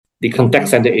the contact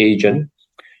center agent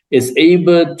is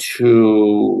able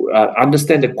to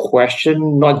understand the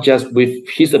question, not just with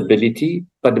his ability,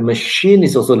 but the machine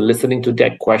is also listening to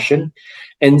that question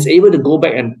and is able to go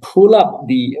back and pull up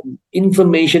the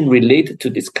information related to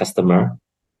this customer.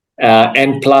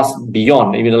 And plus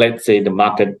beyond, let's say the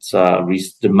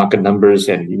market numbers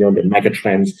and the market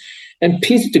trends, and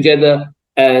piece it together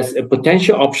as a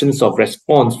potential options of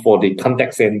response for the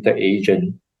contact center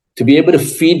agent to be able to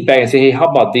feedback and say, hey, how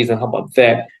about this and how about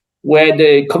that, where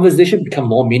the conversation become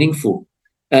more meaningful.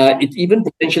 It even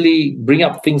potentially bring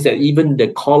up things that even the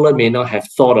caller may not have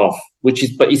thought of,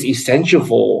 but is essential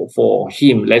for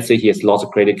him. Let's say he has lost a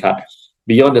credit card.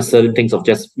 Beyond the certain things of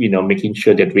just making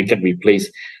sure that we can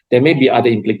replace, there may be other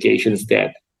implications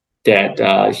that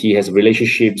he has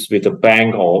relationships with the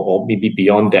bank or maybe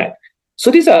beyond that. So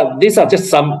these are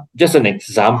just an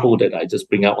example that I just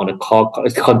bring up on a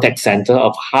contact center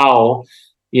of how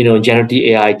generative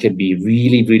AI can be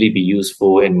really, really be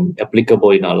useful and applicable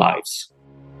in our lives.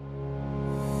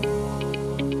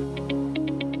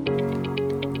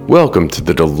 Welcome to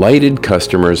the Delighted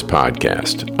Customers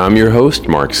Podcast. I'm your host,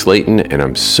 Mark Slayton, and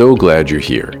I'm so glad you're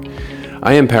here.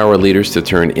 I empower leaders to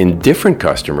turn indifferent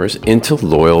customers into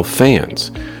loyal fans.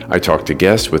 I talk to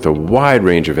guests with a wide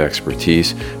range of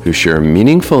expertise who share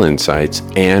meaningful insights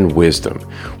and wisdom.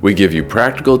 We give you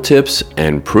practical tips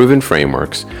and proven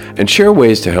frameworks and share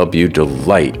ways to help you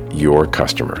delight your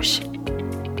customers.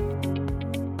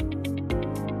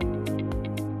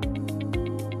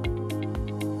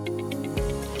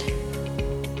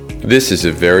 This is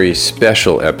a very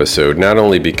special episode, not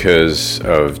only because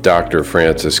of Dr.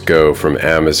 Francis Goh from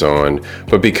Amazon,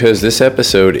 but because this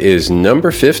episode is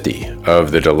number 50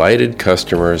 of the Delighted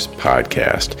Customers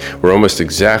podcast. We're almost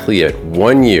exactly at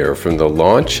 1 year from the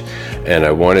launch, and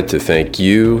I wanted to thank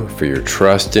you for your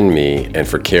trust in me and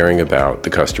for caring about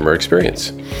the customer experience.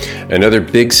 Another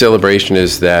big celebration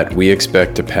is that we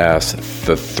expect to pass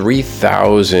the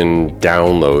 3,000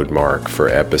 download mark for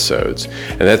episodes,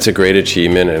 and that's a great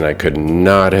achievement, and I could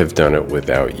not have done it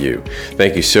without you.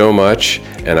 Thank you so much,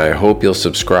 and I hope you'll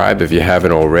subscribe if you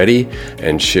haven't already,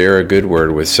 and share a good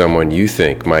word with someone you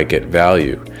think might get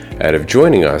value out of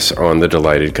joining us on the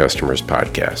Delighted Customers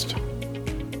podcast.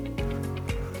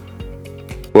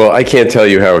 Well, I can't tell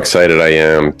you how excited I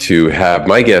am to have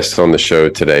my guest on the show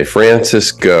today,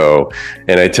 Francis Goh.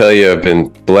 And I tell you, I've been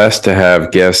blessed to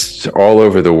have guests all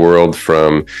over the world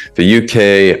from the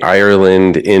UK,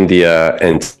 Ireland, India,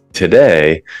 and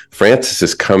today, Francis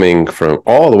is coming from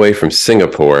all the way from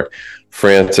Singapore.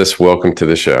 Francis, welcome to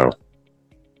the show.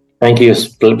 Thank you.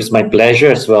 It's my pleasure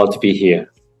as well to be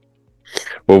here.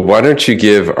 Well, why don't you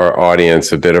give our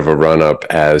audience a bit of a run-up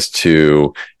as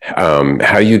to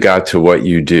how you got to what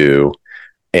you do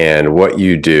and what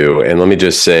you do. And let me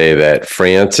just say that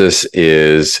Francis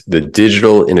is the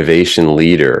digital innovation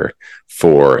leader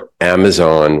for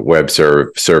Amazon Web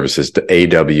Services, the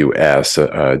AWS,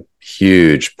 a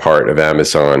huge part of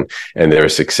Amazon and their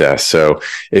success. So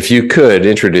if you could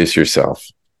introduce yourself.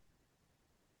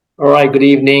 All right. Good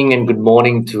evening and good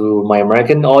morning to my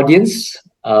American audience.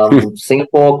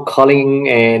 Singapore calling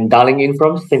and dialing in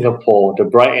from Singapore, the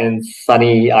bright and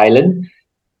sunny island,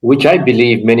 which I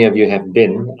believe many of you have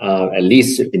been, at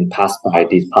least been passed by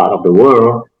this part of the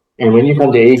world. And when you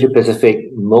come to Asia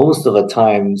Pacific, most of the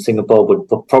time, Singapore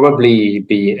would probably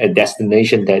be a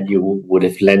destination that you would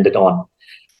have landed on.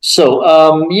 So,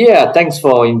 thanks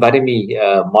for inviting me,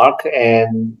 Mark.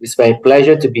 And it's my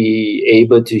pleasure to be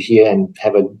able to hear and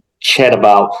have a chat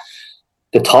about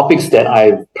the topics that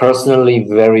I'm personally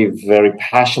very, very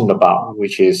passionate about,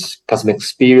 which is customer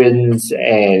experience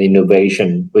and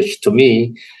innovation, which to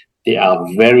me, they are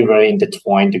very, very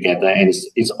intertwined together. And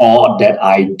it's all that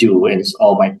I do, and it's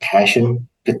all my passion.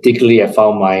 Particularly, I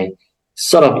found my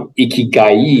sort of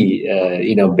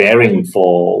ikigai, bearing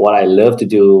for what I love to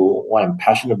do, what I'm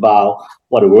passionate about,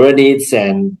 what the world needs,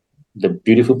 and the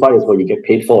beautiful part is what you get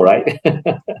paid for, right?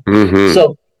 Mm-hmm.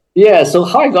 So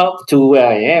how I got to where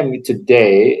I am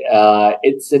today,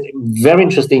 it's a very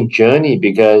interesting journey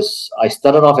because I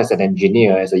started off as an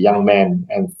engineer, as a young man,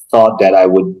 and thought that I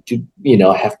would, have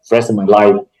the rest of my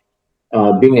life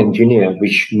being an engineer,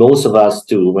 which most of us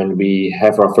do when we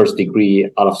have our first degree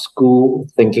out of school,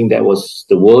 thinking that was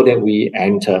the world that we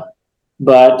enter.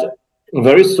 But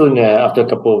very soon, after a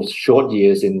couple of short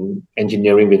years in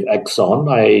engineering with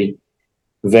Exxon, I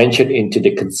ventured into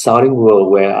the consulting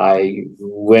world where I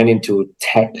went into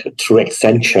tech through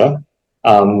Accenture.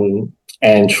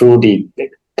 And through the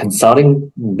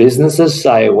consulting businesses,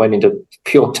 I went into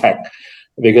pure tech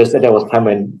because that was time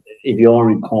when, if you all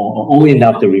recall, or old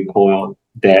enough to recall,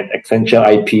 that Accenture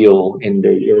IPO in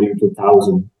the early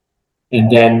 2000s. And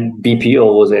then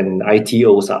BPOs and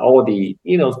ITOs are all the,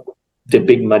 the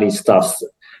big money stuff.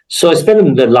 So I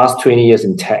spent the last 20 years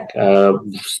in tech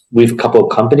with a couple of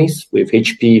companies, with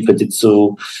HP,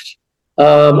 Fujitsu,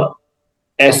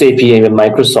 SAP, and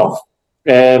Microsoft.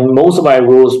 And most of my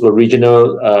roles were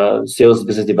regional sales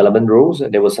business development roles.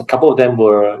 And there was a couple of them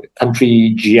were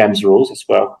country GMs roles as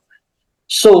well.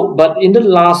 So, but in the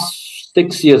last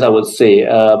 6 years, I would say,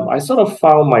 I sort of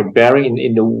found my bearing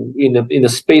in the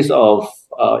space of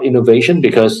innovation,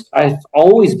 because I've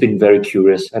always been very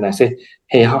curious. And I said,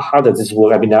 hey, how does this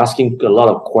work? I've been asking a lot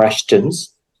of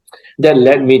questions that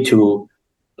led me to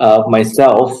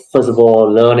myself, first of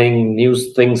all, learning new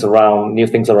things around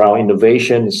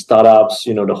innovation, startups,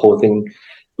 the whole thing,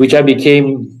 which I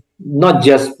became not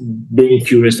just being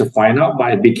curious to find out,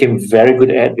 but I became very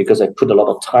good at, because I put a lot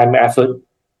of time, effort,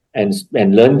 and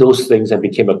learned those things, and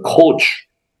became a coach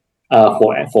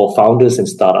for founders and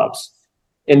startups.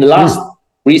 In the last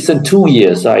recent 2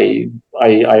 years, I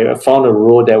found a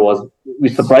role that was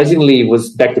surprisingly was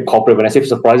back to corporate. When I say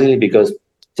surprisingly, because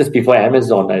just before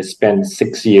Amazon, I spent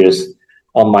 6 years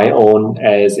on my own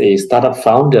as a startup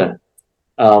founder,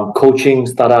 coaching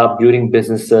startup, building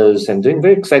businesses, and doing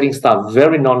very exciting stuff.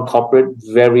 Very non-corporate,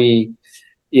 very,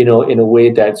 in a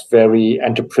way that's very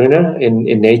entrepreneur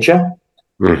in nature.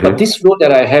 Mm-hmm. But this role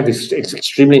that I have is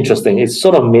extremely interesting. It's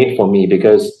sort of made for me,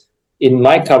 because in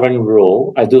my current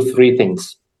role, I do three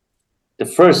things. The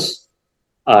first,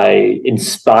 I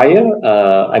inspire.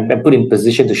 I'm put in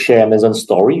position to share Amazon's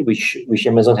story, which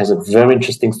Amazon has a very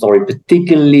interesting story,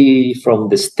 particularly from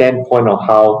the standpoint of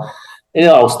how,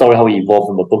 our story, how we evolved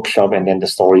from a bookshop, and then the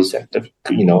stories that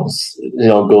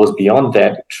goes beyond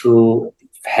that through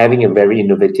having a very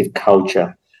innovative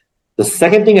culture. The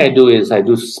second thing I do is I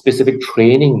do specific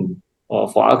training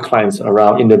for our clients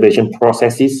around innovation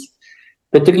processes.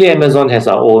 Particularly, Amazon has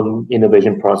our own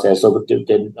innovation process, so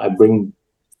then I bring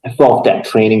forth that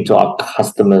training to our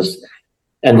customers.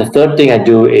 And the third thing I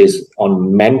do is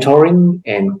on mentoring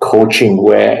and coaching,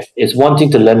 where it's one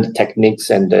thing to learn the techniques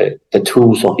and the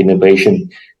tools of innovation.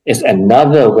 It's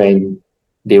another when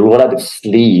they roll out the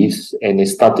sleeves and they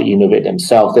start to innovate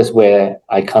themselves. That's where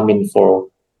I come in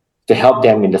to help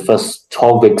them in the first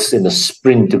 12 weeks in the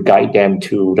sprint, to guide them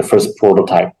to the first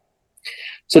prototype.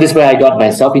 So this is where I got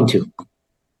myself into.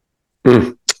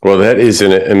 Well, that is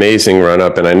an amazing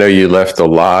run-up, and I know you left a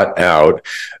lot out.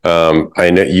 I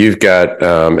know you've got,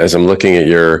 as I'm looking at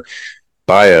your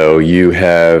bio, you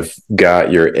have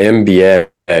got your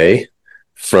MBA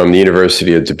from the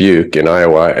University of Dubuque in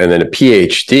Iowa, and then a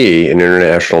PhD in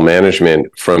international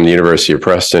management from the University of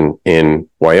Preston in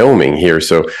Wyoming here.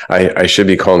 So I should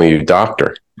be calling you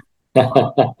doctor.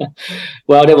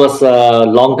 Well, that was a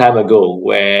long time ago,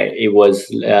 where it was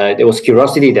there was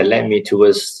curiosity that led me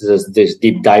towards this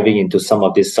deep diving into some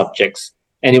of these subjects,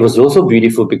 and it was also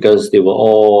beautiful because they were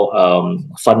all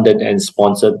funded and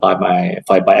sponsored by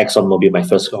ExxonMobil, my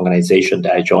first organization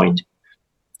that I joined.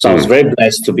 So I was very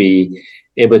blessed to be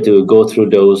able to go through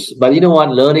those. But you know what,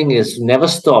 learning never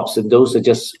stops, and those are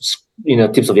just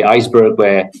tips of the iceberg,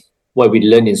 where what we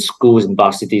learn in schools and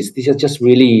varsities, these are just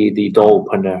really the door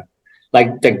opener.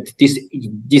 Like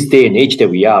this day and age that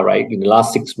we are, right? In the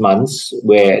last 6 months,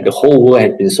 where the whole world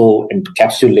has been so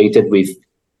encapsulated with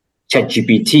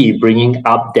ChatGPT, bringing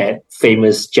up that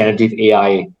famous generative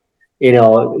AI,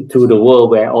 to the world,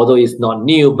 where although it's not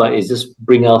new, but it's just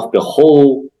bring out the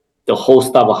whole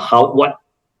stuff of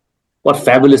what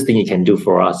fabulous thing it can do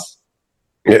for us.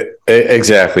 Yeah,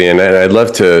 exactly. And I'd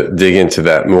love to dig into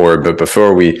that more. But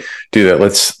before we do that,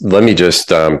 let me just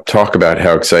talk about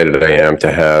how excited I am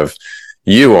to have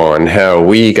you on, how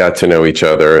we got to know each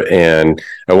other. And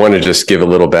I want to just give a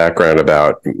little background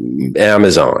about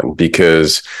Amazon,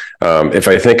 because if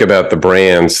I think about the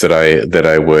brands that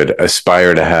I would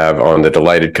aspire to have on the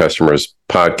Delighted Customers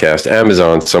podcast,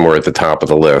 Amazon's somewhere at the top of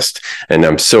the list. And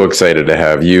I'm so excited to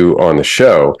have you on the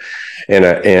show.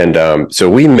 And so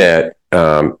we met,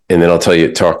 and then I'll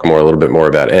talk a little bit more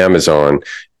about Amazon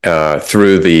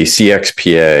through the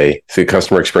CXPA, the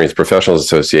Customer Experience Professionals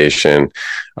Association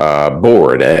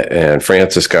board. And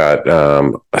Francis got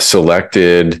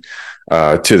selected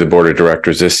to the board of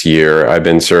directors this year. I've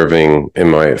been serving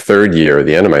in my third year,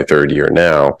 the end of my third year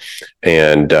now.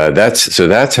 And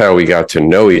that's how we got to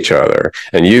know each other.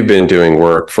 And you've been doing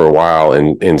work for a while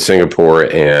in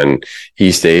Singapore and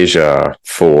East Asia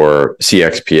for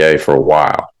CXPA for a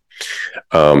while.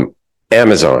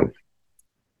 Amazon.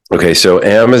 Okay, so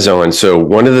Amazon. So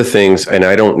one of the things, and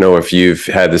I don't know if you've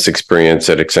had this experience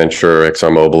at Accenture,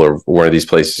 ExxonMobil, or one of these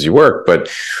places you work,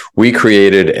 but we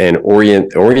created an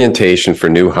orientation for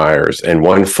new hires and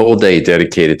one full day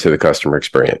dedicated to the customer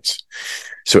experience.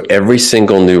 So every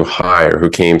single new hire who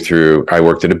came through, I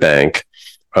worked at a bank,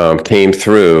 came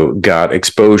through, got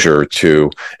exposure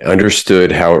to,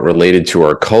 understood how it related to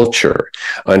our culture,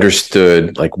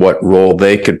 understood like what role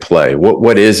they could play.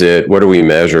 What is it? What do we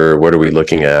measure? What are we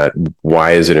looking at?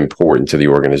 Why is it important to the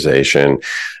organization?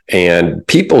 And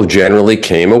people generally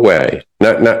came away,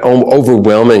 not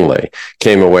overwhelmingly,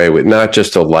 came away with not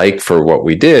just a like for what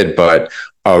we did, but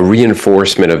a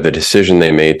reinforcement of the decision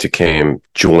they made to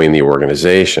join the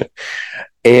organization.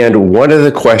 And one of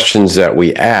the questions that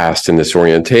we asked in this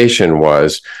orientation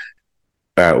was,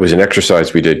 it was an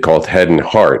exercise we did called Head and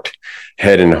Heart.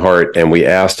 And we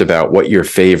asked about what your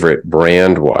favorite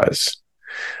brand was.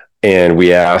 And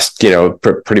we asked,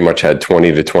 pretty much had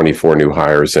 20 to 24 new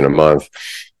hires in a month.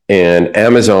 And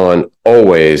Amazon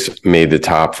always made the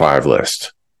top 5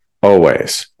 list.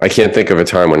 Always. I can't think of a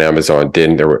time when Amazon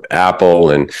didn't. There were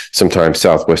Apple and sometimes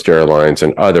Southwest Airlines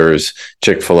and others,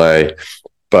 Chick-fil-A.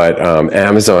 But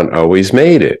Amazon always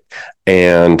made it,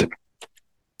 and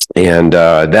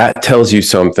that tells you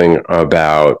something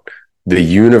about the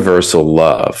universal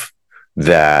love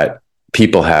that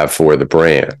people have for the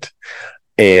brand.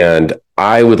 And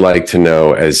I would like to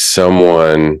know, as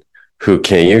someone who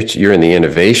you're in the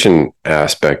innovation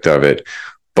aspect of it,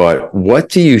 but what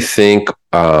do you think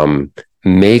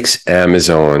makes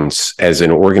Amazon as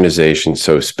an organization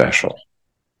so special?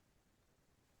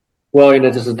 Well,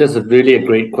 this is really a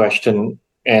great question.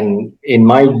 And in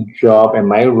my job and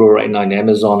my role right now in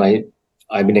Amazon,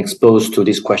 I've been exposed to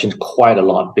these questions quite a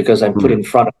lot because I'm put in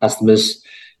front of customers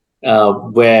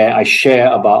where I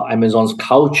share about Amazon's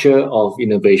culture of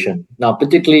innovation. Now,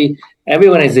 particularly, every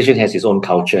organization has its own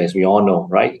culture, as we all know,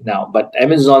 right now. But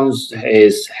Amazon's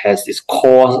has its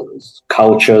core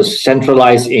culture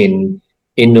centralized in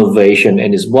innovation,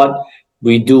 and is what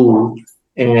we do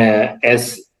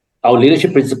as our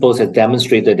leadership principles have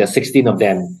demonstrated. There are 16 of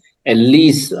them. At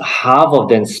least half of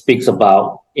them speaks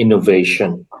about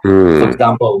innovation. For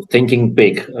example, thinking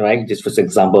big, right? Just for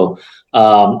example,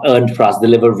 earn trust,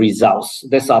 deliver results.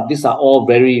 These are all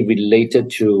very related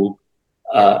to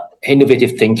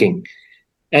innovative thinking.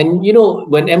 And,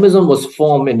 when Amazon was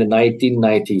formed in the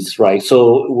 1990s, right?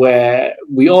 So where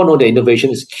we all know that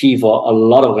innovation is key for a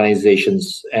lot of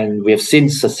organizations, and we have seen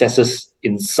successes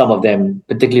in some of them,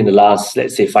 particularly in the last,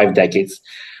 let's say, 5 decades.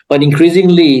 But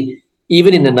increasingly,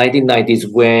 even in the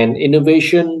 1990s, when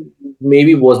innovation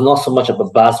maybe was not so much of a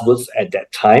buzzword at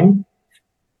that time,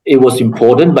 it was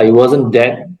important, but it wasn't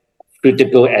that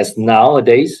critical as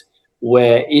nowadays,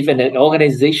 where even an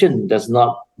organization does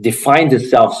not define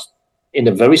itself in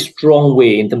a very strong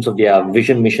way in terms of their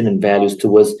vision, mission, and values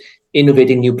towards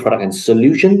innovating new product and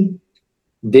solution,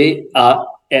 they are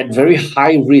at very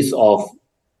high risk of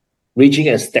reaching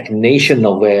a stagnation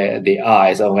of where they are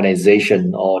as an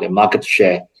organization or their market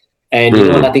share. And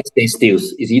nothing stays still.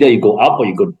 It's either you go up or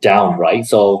you go down, right?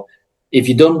 So if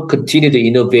you don't continue to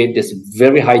innovate, there's a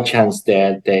very high chance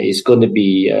that there is going to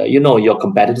be, your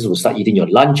competitors will start eating your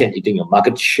lunch and eating your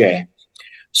market share.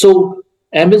 So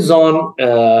Amazon,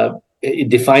 it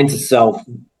defines itself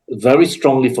very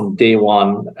strongly from day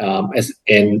one as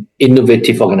an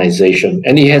innovative organization.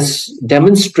 And it has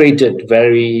demonstrated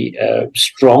very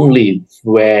strongly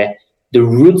where the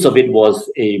roots of it was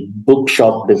a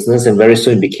bookshop business, and very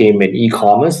soon became an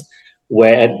e-commerce,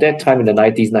 where at that time in the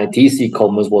 90s,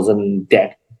 e-commerce wasn't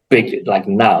that big like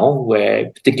now, where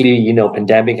particularly,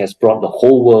 pandemic has brought the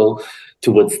whole world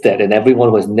towards that, and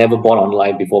everyone was never bought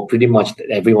online before. Pretty much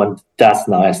everyone does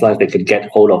now, as long as they could get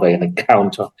hold of an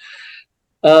account.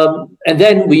 And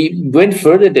then we went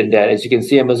further than that. As you can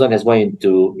see, Amazon has went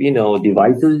into,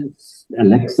 devices,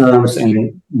 Alexas,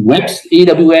 and webs.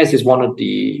 AWS is one of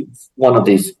the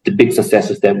big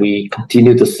successes that we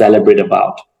continue to celebrate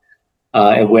about,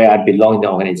 and where I belong in the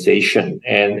organization.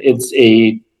 And it's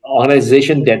a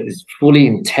organization that is fully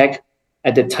intact.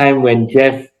 At the time when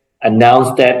Jeff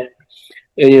announced that,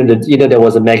 there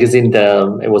was a magazine,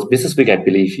 it was Business Week, I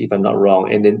believe, if I'm not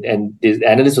wrong, and the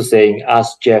analyst was saying,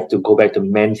 ask Jeff to go back to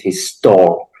mend his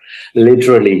store,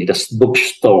 literally the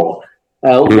bookstore.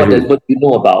 What do you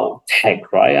know about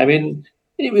tech, right? I mean,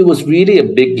 it was really a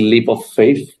big leap of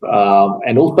faith,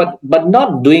 but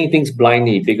not doing things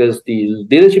blindly, because the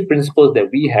leadership principles that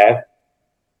we have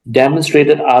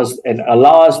demonstrated us and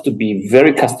allow us to be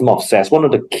very customer obsessed. One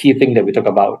of the key things that we talk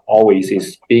about always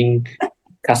is being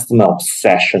customer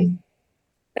obsession.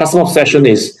 Customer obsession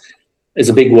is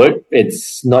a big word.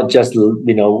 It's not just,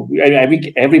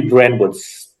 every brand would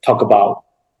talk about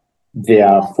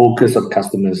their focus on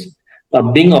customers.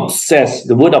 But being obsessed,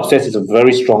 the word obsessed is a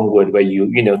very strong word where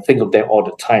you think of them all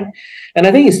the time. And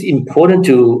I think it's important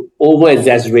to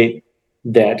over-exaggerate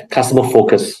that customer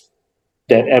focus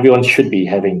that everyone should be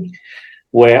having,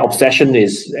 where obsession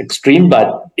is extreme, but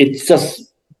it's just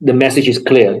the message is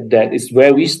clear that it's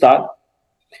where we start.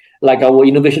 Like our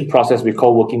innovation process, we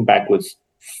call working backwards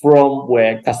from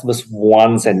where customers'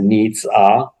 wants and needs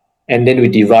are, and then we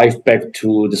derive back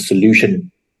to the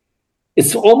solution.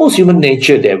 It's almost human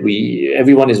nature that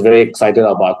everyone is very excited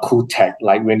about cool tech.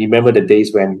 Like when you remember the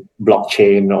days when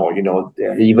blockchain or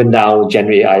even now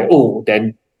Gen AI,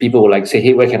 then people will like say,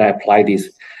 hey, where can I apply this?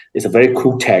 It's a very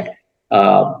cool tech.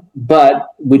 But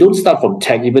we don't start from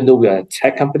tech, even though we are a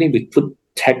tech company. We put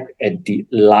tech at the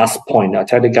last point. I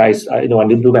tell the guys,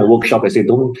 when I do my workshop, I say,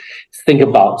 don't think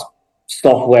about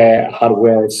software,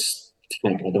 hardware,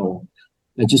 tech at all.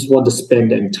 I just want to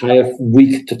spend the entire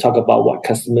week to talk about what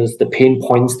customers, the pain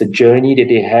points, the journey that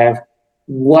they have,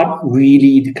 what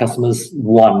really the customers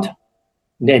want,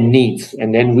 their needs,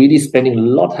 and then really spending a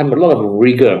lot of time, a lot of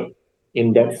rigor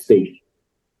in that stage.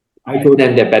 I told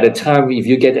them that by the time, if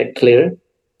you get that clear,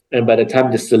 and by the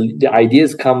time the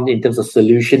ideas come in terms of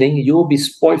solutioning, you will be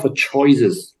spoiled for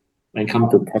choices when it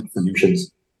comes to tech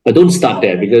solutions. But don't start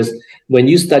there, because when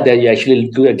you start there, you actually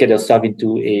get yourself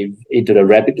into the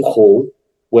rabbit hole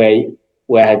where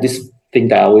I have this thing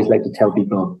that I always like to tell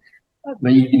people.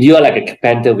 When you are like a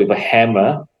carpenter with a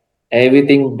hammer,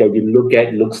 everything that you look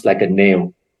at looks like a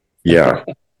nail. Yeah.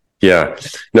 Yeah.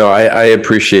 No, I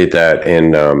appreciate that.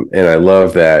 And I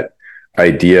love that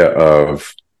idea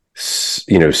of,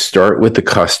 start with the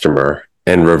customer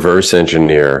and reverse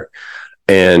engineer.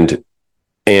 And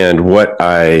what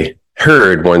I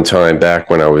heard one time back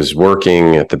when I was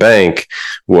working at the bank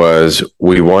was,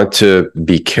 we want to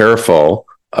be careful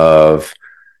of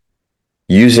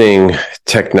using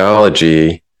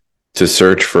technology to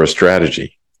search for a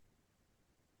strategy.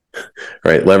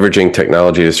 Right, leveraging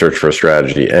technology to search for a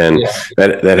strategy, and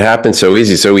that happens so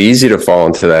easy to fall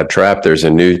into that trap. There's a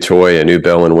new toy, a new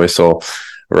bell and whistle,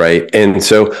 right? And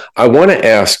so I want to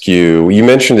ask you. You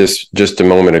mentioned this just a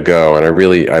moment ago, and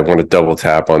I want to double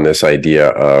tap on this idea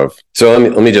of. So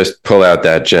let me just pull out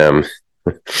that gem.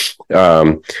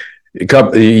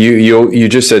 You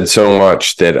just said so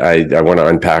much that I want to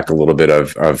unpack a little bit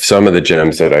of some of the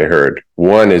gems that I heard.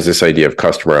 One is this idea of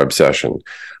customer obsession,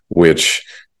 which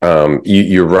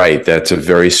you're right, that's a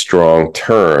very strong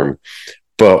term,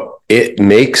 but it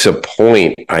makes a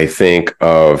point, I think,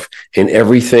 of in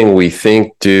everything we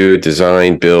think, do,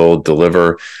 design, build,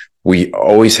 deliver, we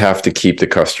always have to keep the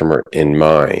customer in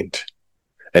mind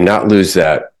and not lose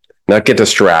that, not get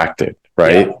distracted,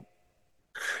 right? Yeah.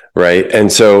 Right.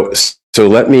 And so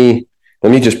let me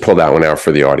just pull that one out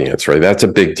for the audience, right? That's a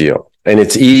big deal. And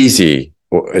it's easy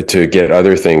to get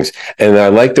other things. And I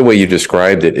like the way you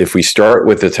described it. If we start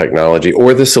with the technology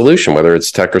or the solution, whether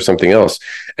it's tech or something else,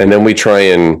 and then we try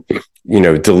and,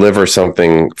 deliver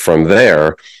something from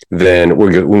there, then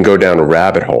we can go down a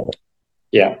rabbit hole.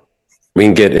 Yeah. We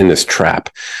can get in this trap,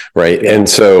 right? Yeah. And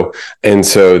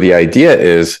so the idea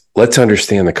is, let's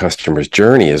understand the customer's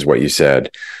journey, is what you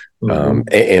said.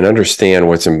 And understand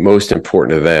what's most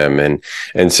important to them.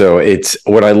 And so it's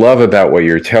what I love about what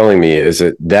you're telling me is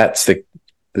that that's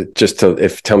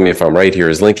tell me if I'm right here,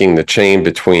 is linking the chain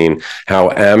between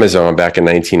how Amazon back in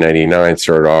 1999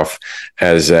 started off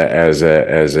as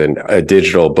a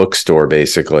digital bookstore,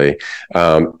 basically,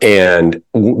 and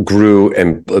grew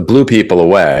and blew people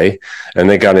away, and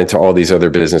they got into all these other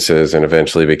businesses and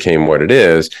eventually became what it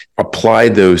is,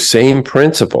 applied those same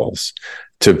principles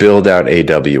to build out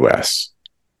AWS.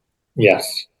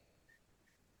 Yes.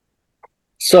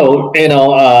 So,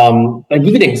 I'll give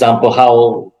you an example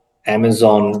how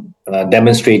Amazon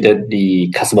demonstrated the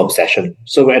customer obsession.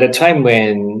 So at a time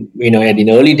when, in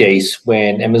the early days,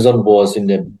 when Amazon was in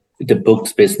the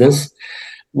books business,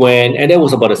 and that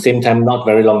was about the same time, not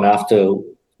very long after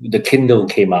the Kindle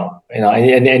came out,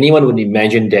 and anyone would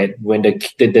imagine that when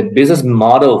the business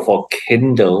model for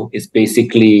Kindle is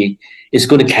basically, it's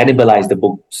going to cannibalize the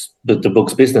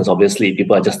books business. Obviously,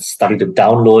 people are just starting to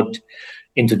download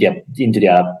into their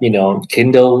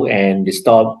Kindle, and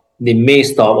they may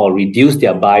stop or reduce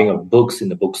their buying of books in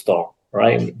the bookstore,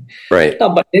 right? Right. No,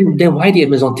 but then why did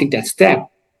Amazon take that step?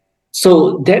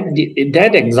 So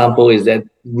that example is that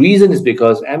reason is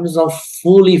because Amazon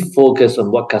fully focused on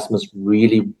what customers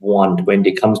really want when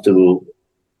it comes to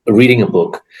reading a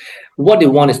book. What they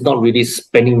want is not really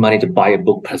spending money to buy a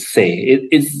book per se.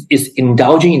 It's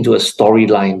indulging into a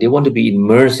storyline. They want to be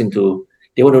immersed into.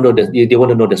 They want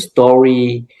to know the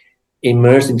story,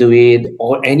 immersed into it,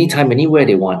 or anytime, anywhere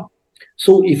they want.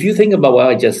 So if you think about what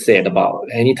I just said about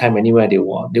anytime, anywhere they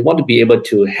want to be able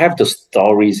to have the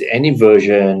stories, any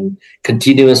version,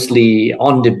 continuously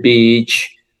on the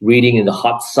beach, reading in the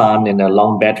hot sun and a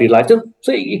long battery life. So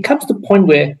it comes to the point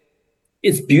where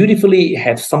it's beautifully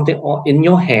have something in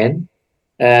your hand,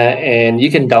 and you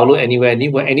can download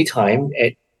anywhere, anytime,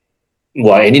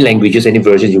 any languages, any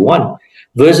versions you want,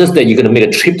 versus that you're going to make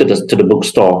a trip to the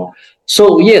bookstore.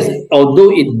 So yes,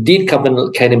 although it did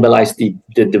cannibalize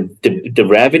the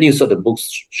revenues of the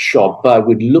bookshop, but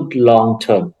we look long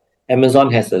term.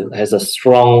 Amazon has a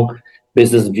strong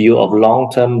business view of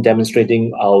long term,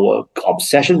 demonstrating our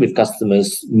obsession with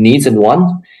customers' needs and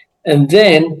wants, and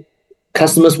then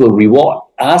customers will reward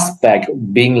us back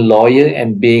being loyal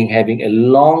and having a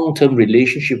long term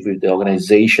relationship with the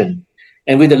organization.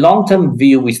 And with the long term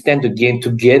view, we stand to gain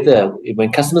together.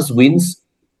 When customers wins,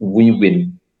 we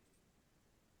win.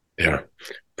 Yeah,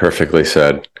 perfectly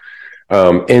said.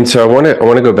 And so I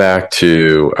want to go back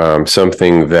to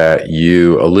something that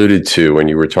you alluded to when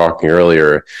you were talking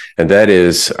earlier, and that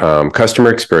is customer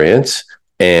experience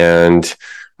and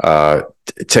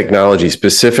technology,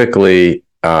 specifically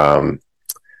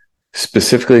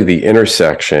the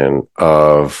intersection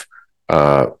of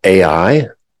AI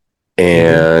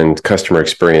and customer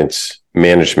experience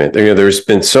management. There's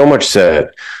been so much said.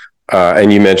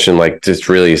 And you mentioned like this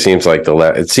really seems like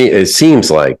it seems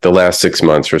like the last 6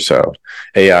 months or so,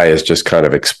 AI has just kind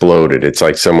of exploded. It's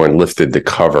like someone lifted the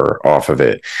cover off of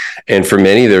it. And for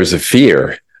many, there's a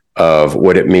fear of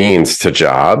what it means to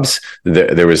jobs.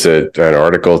 There was an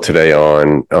article today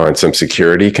on some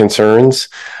security concerns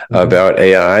about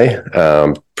AI,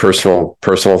 personal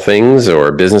things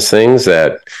or business things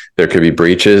that there could be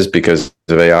breaches because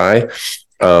of AI.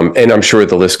 And I'm sure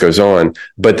the list goes on,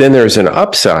 but then there's an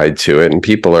upside to it, and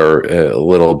people are a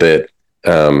little bit,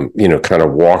 kind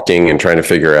of walking and trying to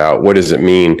figure out what does it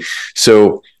mean.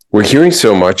 So we're hearing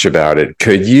so much about it.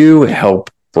 Could you help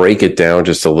break it down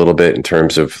just a little bit in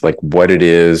terms of like what it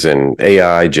is and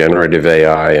AI, generative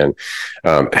AI, and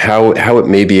how it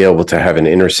may be able to have an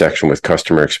intersection with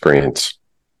customer experience?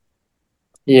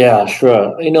 Yeah,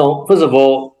 sure. First of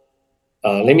all,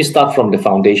 let me start from the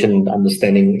foundation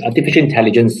understanding. Artificial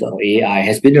intelligence or AI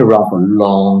has been around for a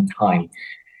long time.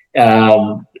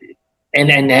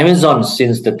 And Amazon,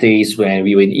 since the days when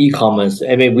we were in e-commerce,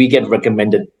 I mean, we get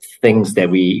recommended things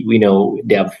that we know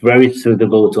they are very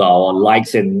suitable to our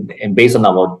likes and based on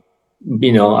our,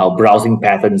 our browsing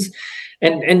patterns.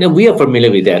 And we are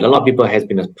familiar with that. A lot of people has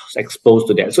been exposed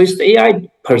to that. So AI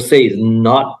per se is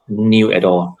not new at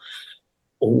all.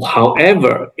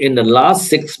 However, in the last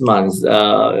 6 months,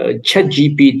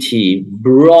 ChatGPT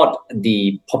brought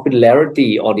the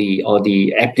popularity or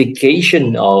the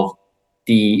application of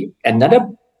another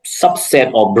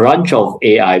subset or branch of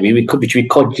AI, which we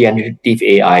call generative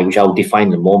AI, which I'll define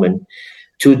in a moment,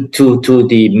 to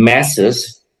the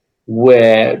masses,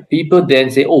 where people then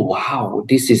say, "Oh wow,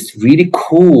 this is really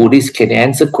cool. This can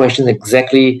answer questions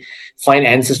exactly." Find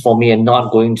answers for me and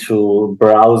not going through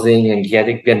browsing and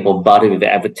getting bombarded with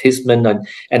the advertisement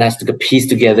and has to piece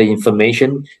together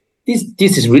information.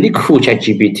 This is really cool,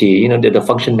 ChatGPT. The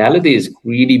functionality is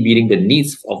really meeting the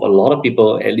needs of a lot of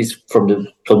people, at least from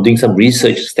doing some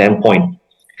research standpoint.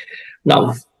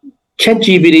 Now,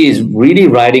 ChatGPT is really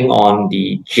riding on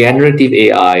the generative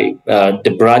AI,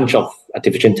 the branch of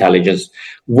artificial intelligence,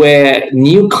 where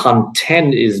new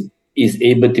content is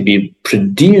able to be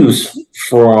produced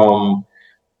from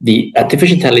the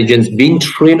artificial intelligence being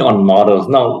trained on models.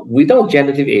 Now, without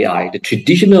generative AI, the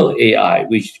traditional AI,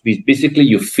 which basically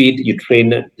you train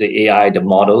the AI, the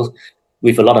models,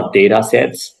 with a lot of data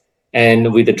sets.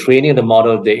 And with the training of the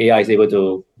model, the AI is able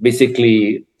to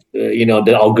basically,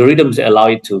 the algorithms allow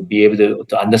it to be able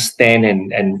to understand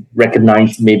and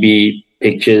recognize maybe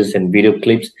pictures and video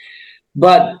clips.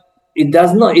 But it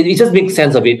does not. It just makes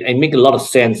sense of it and make a lot of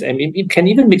sense, and it can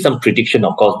even make some prediction.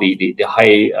 Of course, the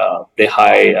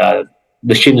high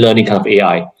machine learning kind of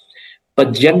AI,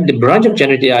 but the branch of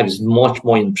generative AI is much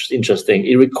more interesting.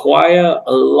 It requires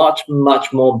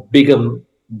much more bigger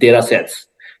data sets.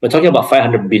 We're talking about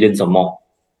 500 billions or more,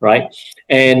 right?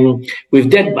 And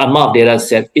with that amount of data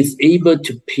set, it's able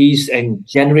to piece and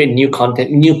generate new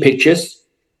content, new pictures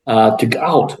to go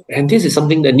out. And this is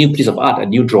something, a new piece of art, a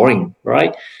new drawing,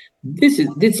 right?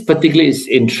 This particularly is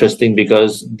interesting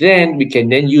because then we can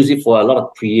then use it for a lot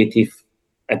of creative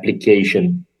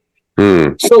application.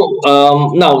 So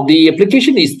now the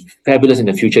application is fabulous in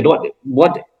the future.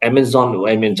 What Amazon,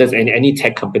 I mean, just any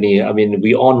tech company, I mean,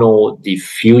 we all know the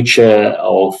future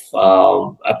of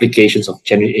applications of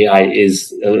generative AI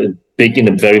is big in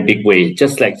a very big way.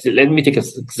 Just like, let me take an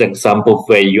example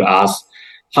where you ask,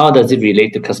 how does it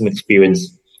relate to customer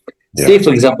experience? Yeah. Say,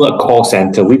 for example, a call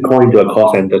center. We call into a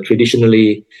call center.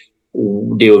 Traditionally,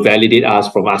 they will validate us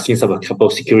from asking a couple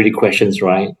of security questions,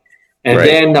 right? And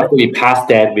then after we pass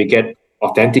that, we get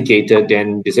authenticated.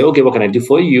 Then they say, okay, what can I do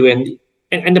for you? And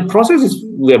and the process is,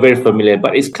 we are very familiar,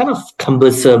 but it's kind of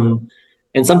cumbersome,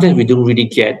 and sometimes we don't really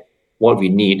get what we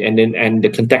need, and the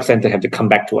contact center have to come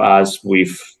back to us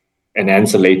with an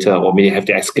answer later, or maybe have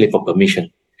to escalate for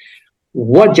permission.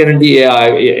 What generative AI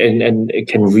and it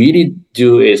can really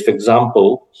do is, for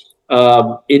example,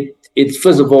 it's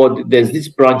first of all, there's this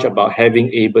branch about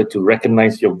having able to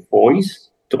recognize your voice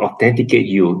to authenticate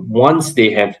you. Once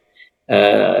they have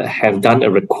done a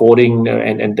recording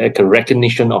and like a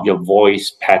recognition of your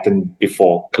voice pattern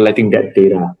before collecting that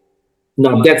data.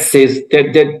 Now that says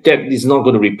that is not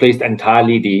going to replace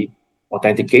entirely the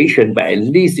authentication, but at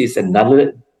least it's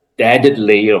another added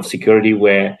layer of security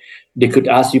where they could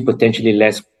ask you potentially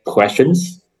less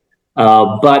questions,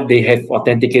 but they have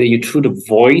authenticated you through the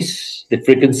voice, the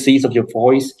frequencies of your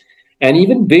voice, and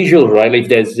even visual, right? Like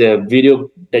there's a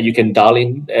video that you can dial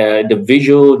in, the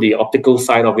visual, the optical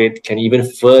side of it can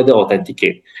even further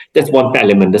authenticate. That's one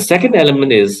element. The second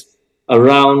element is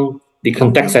around the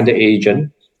contact center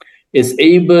agent is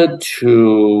able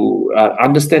to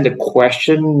understand the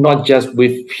question, not just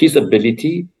with his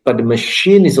ability, but the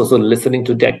machine is also listening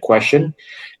to that question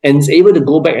and is able to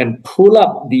go back and pull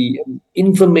up the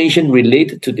information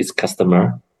related to this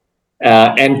customer,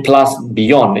 and plus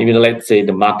beyond, let's say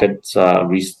the market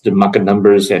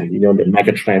numbers and the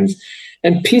market trends,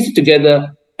 and piece it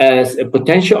together as a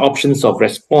potential options of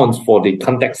response for the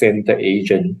contact center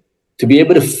agent to be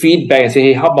able to feedback and say,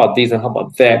 hey, how about this and how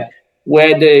about that,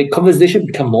 where the conversation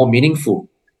become more meaningful.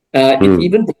 It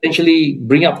even potentially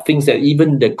bring up things that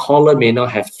even the caller may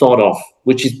not have thought of,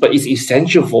 but is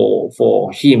essential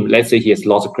for him. Let's say he has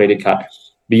lost a credit card.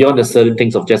 Beyond the certain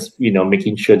things of just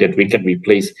making sure that we can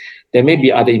replace, there may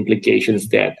be other implications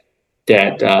that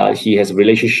he has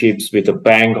relationships with a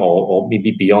bank or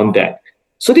maybe beyond that.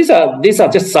 So these are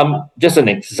just an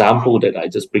example that I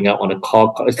just bring up on a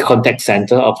contact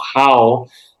center of how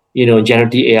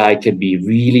generative AI can be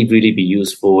really, really be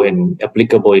useful and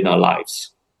applicable in our lives.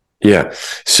 Yeah.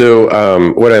 So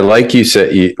what I like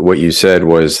what you said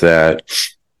was that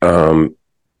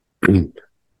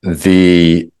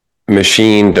the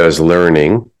machine does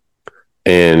learning,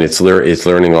 and it's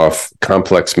learning off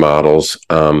complex models.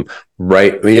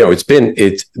 Right.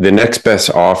 It's the next best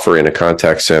offer in a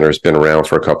contact center has been around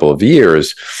for a couple of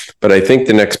years, but I think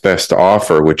the next best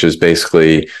offer, which is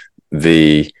basically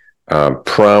the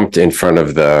prompt in front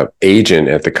of the agent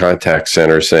at the contact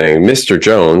center saying, Mr.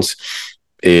 Jones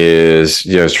is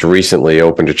just recently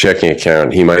opened a checking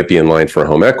account. He might be in line for a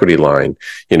home equity line.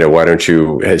 Why don't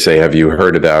you say, have you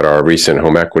heard about our recent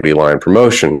home equity line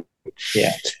promotion?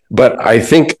 Yeah. But I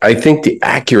think the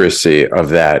accuracy of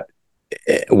that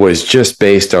was just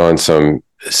based on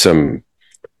some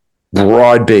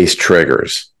broad-based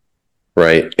triggers,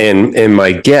 right? And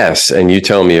my guess, and you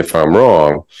tell me if I'm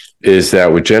wrong, is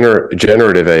that with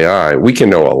generative AI, we can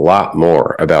know a lot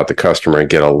more about the customer and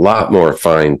get a lot more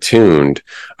fine-tuned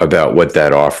about what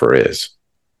that offer is.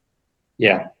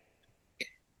 Yeah,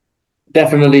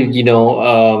 definitely.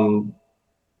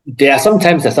 There's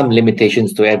some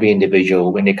limitations to every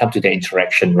individual when they come to the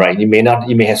interaction, right? You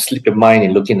may have slipped your mind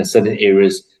in looking at certain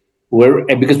areas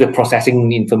because we're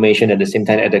processing information at the same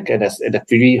time at a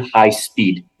very high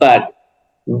speed, but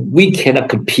we cannot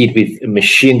compete with a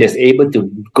machine that's able to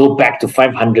go back to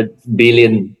 500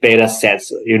 billion data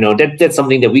sets. That's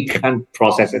something that we can't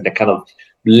process at that kind of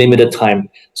limited time.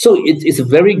 So it's a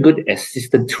very good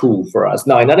assistant tool for us.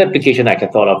 Now, another application I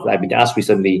can thought of, I've been asked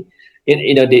recently,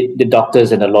 the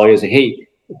doctors and the lawyers say, hey,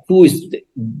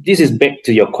 this is back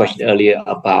to your question earlier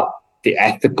about the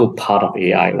ethical part of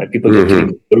AI, right? People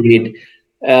get worried,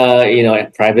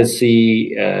 at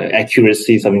privacy,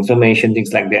 accuracy of information,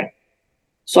 things like that.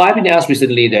 So I've been asked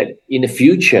recently that in the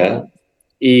future,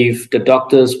 if the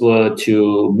doctors were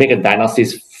to make a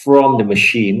diagnosis from the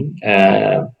machine,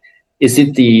 is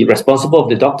it the responsible of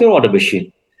the doctor or the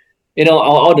machine?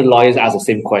 All the lawyers ask the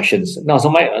same questions. Now, so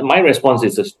my response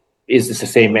is the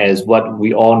same as what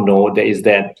we all know. That is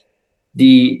that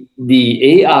the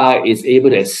AI is able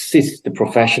to assist the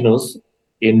professionals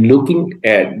in looking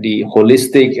at the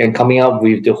holistic and coming up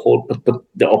with the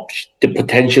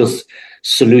potential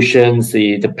solutions,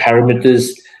 the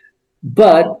parameters,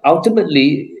 but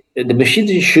ultimately the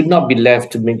machine should not be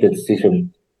left to make the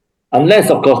decision, unless,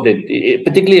 of course,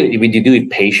 particularly when you do with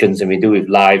patients and we do with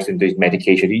lives and do with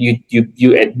medication,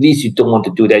 you at least you don't want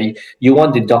to do that. You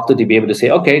want the doctor to be able to say,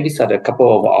 okay, these are the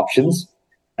couple of options.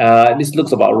 This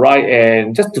looks about right,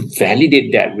 and just to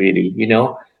validate that really,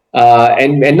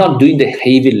 and not doing the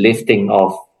heavy lifting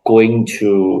of going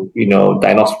to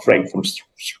diagnose from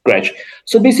scratch.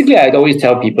 So basically, I'd always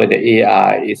tell people that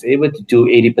AI is able to do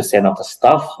 80% of the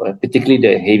stuff, particularly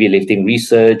the heavy lifting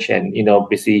research and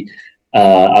basically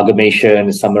amalgamation,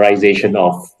 summarization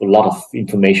of a lot of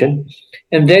information.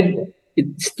 And then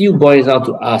it still boils down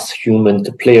to us humans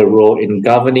to play a role in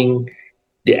governing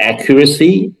the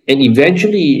accuracy. And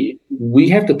eventually, we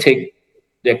have to take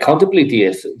the accountability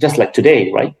as just like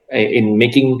today, right? In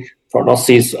making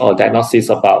prognosis or diagnosis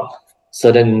about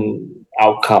certain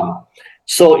outcome.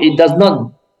 So it does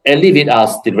not alleviate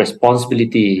us the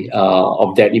responsibility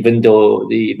of that, even though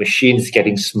the machine is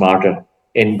getting smarter.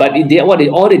 But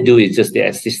all they do is just they're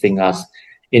assisting us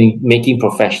in making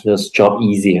professionals' job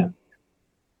easier.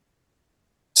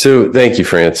 So thank you,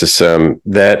 Francis.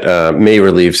 That may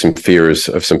relieve some fears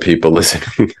of some people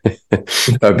listening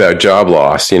about job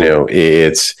loss.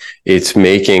 It's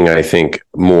making, I think,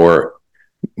 more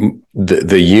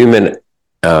the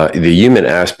human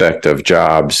aspect of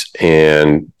jobs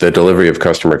and the delivery of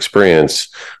customer experience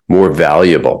more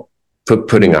valuable,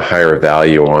 putting a higher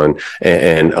value on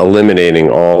and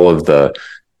eliminating all of the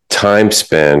time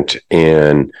spent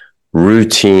in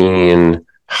routine,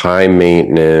 high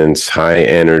maintenance, high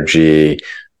energy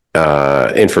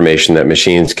information that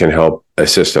machines can help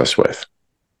assist us with.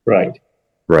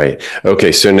 Right.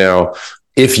 Okay. So now,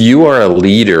 if you are a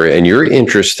leader and you're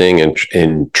interested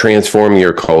in transforming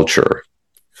your culture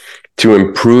to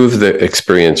improve the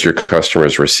experience your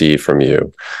customers receive from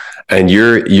you, and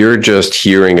you're just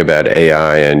hearing about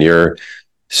AI and you're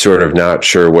sort of not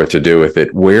sure what to do with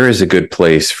it, where is a good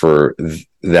place for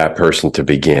that person to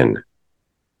begin?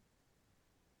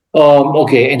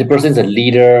 Okay, and the person's a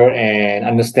leader and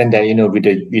understand that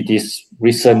with this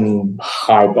recent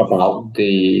hype about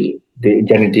the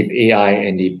generative AI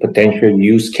and the potential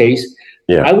use case,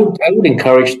 yeah, I would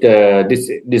encourage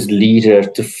this leader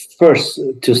to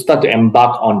start to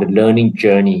embark on the learning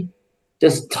journey.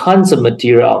 There's tons of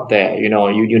material out there.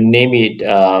 You name it,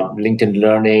 LinkedIn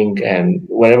Learning and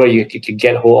wherever you can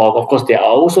get hold of. Of course, there are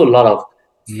also a lot of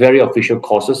very official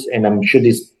courses, and I'm sure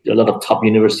a lot of top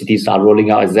universities are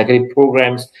rolling out executive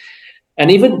programs, and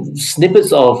even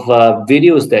snippets of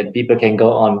videos that people can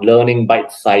go on learning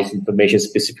bite-sized information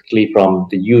specifically from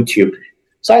the YouTube.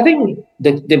 So I think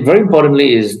that very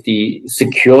importantly is the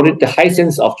security, the high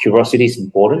sense of curiosity is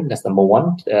important. That's number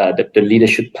one, that the leader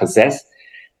should possess.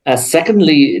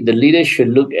 Secondly, the leader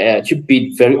should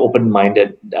be very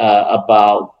open-minded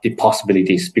about the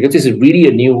possibilities, because this is really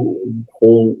a new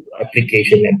whole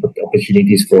application and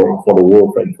opportunities for the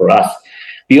world and for us.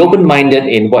 Be open-minded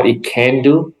in what it can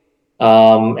do,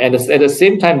 and at the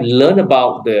same time, learn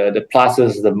about the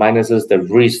pluses, the minuses, the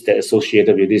risks that are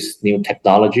associated with this new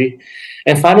technology.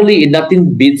 And finally,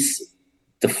 nothing beats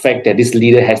the fact that this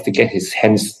leader has to get his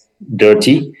hands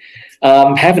dirty.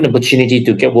 Have an opportunity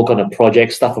to work on a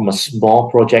project, start from a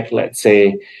small project, let's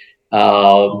say,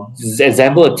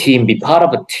 example, be part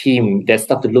of a team that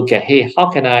start to look at, hey,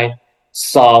 how can I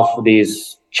solve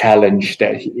this challenge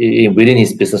that within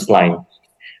his business line?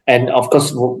 And of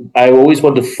course, I always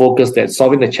want to focus that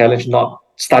solving the challenge, not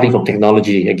starting from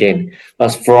technology again, but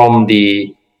from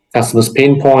the customer's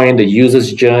pain point, the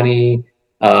user's journey,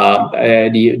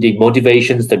 the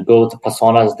motivations, the goals, the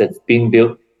personas that's being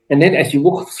built. And then as you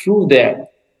walk through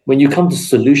that, when you come to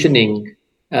solutioning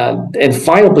and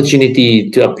find opportunity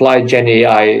to apply Gen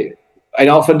AI, and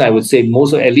often I would say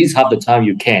at least half the time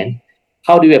you can,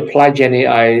 how do you apply Gen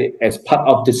AI as part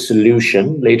of the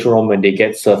solution later on when they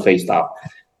get surfaced up?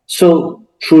 So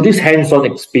through this hands-on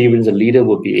experience, a leader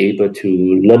will be able to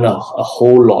learn a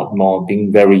whole lot more,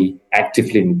 being very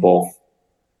actively involved.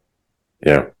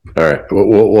 Yeah. All right.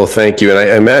 Well, thank you. And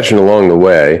I imagine along the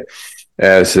way,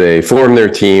 as they form their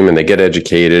team and they get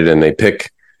educated and they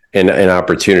pick an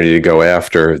opportunity to go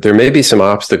after, there may be some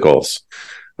obstacles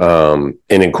in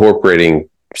incorporating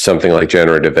something like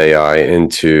generative AI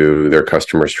into their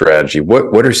customer strategy.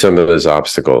 What are some of those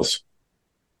obstacles?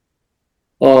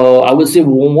 I would say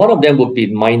one of them would be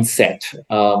mindset,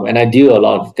 and I deal a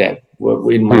lot of that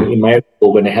in my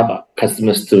role when I help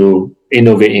customers to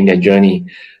innovate in their journey.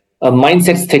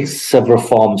 Mindsets take several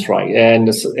forms, right? And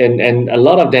a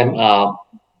lot of them are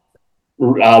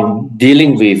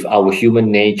dealing with our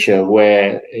human nature,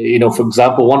 where for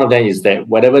example, one of them is that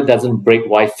whatever doesn't break,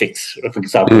 why fix? For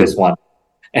example, this one.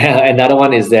 Another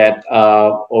one is that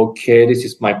okay, this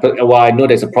is I know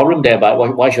there's a problem there, but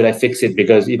why should I fix it?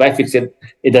 Because if I fix it,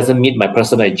 it doesn't meet my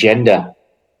personal agenda,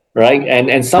 right?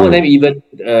 And some of them even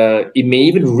it may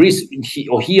even risk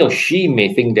he or she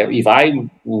may think that if I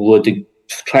were to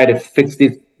try to fix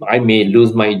this, I may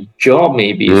lose my job,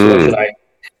 maybe. So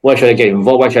why should I get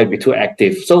involved? Why should I be too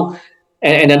active? So,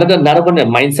 and another one, the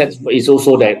mindset is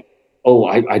also that oh,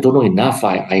 I don't know enough.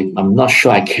 I'm not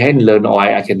sure I can learn, or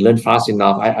I can learn fast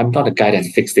enough. I'm not the guy that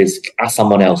fixed this. Ask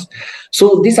someone else.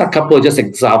 So these are a couple of just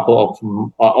example of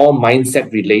all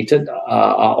mindset related,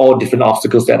 are all different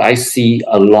obstacles that I see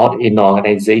a lot in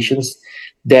organizations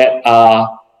that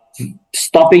are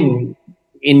stopping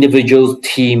individuals,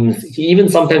 teams, even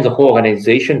sometimes the whole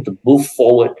organization to move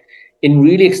forward in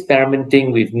really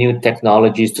experimenting with new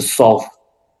technologies to solve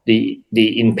the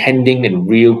impending and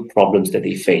real problems that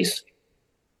they face.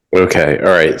 Okay,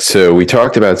 all right. So we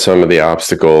talked about some of the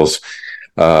obstacles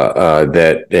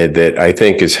that I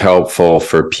think is helpful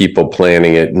for people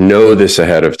planning it. Know this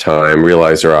ahead of time,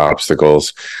 realize there are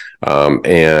obstacles,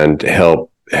 and help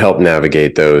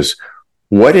navigate those.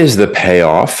 What is the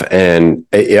payoff and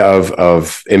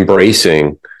of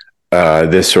embracing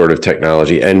this sort of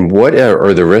technology, and what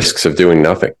are the risks of doing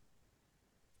nothing?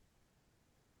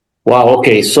 Wow.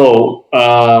 Okay. So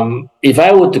if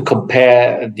I were to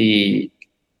compare the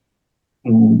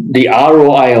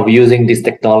ROI of using this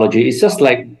technology, it's just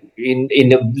like in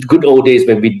the good old days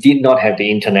when we did not have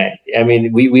the internet. I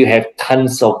mean, we have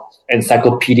tons of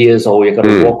encyclopedias, or we're going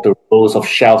to walk the rows of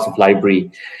shelves of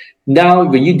library. Now,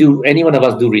 when any one of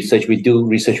us do research, we do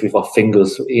research with our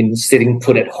fingers in sitting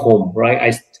put at home,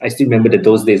 right? I still remember that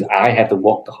those days I had to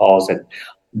walk the halls and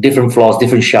different floors,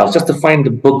 different shelves, just to find the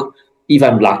book, if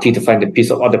I'm lucky to find the piece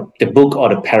of, or the book or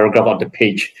the paragraph on the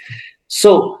page.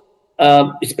 So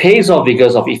it pays off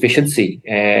because of efficiency,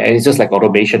 and it's just like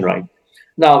automation, right?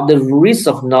 Now, the risk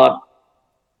of not,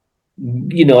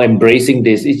 embracing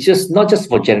this, it's just not just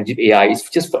for generative AI, it's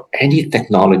just for any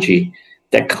technology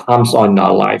that comes on in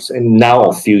our lives and now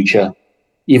or future.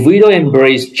 If we don't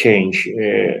embrace change,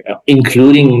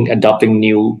 including adopting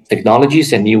new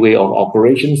technologies and new way of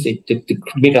operations to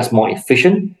make us more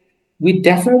efficient, we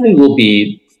definitely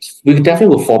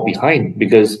will fall behind,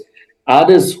 because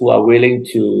others who are willing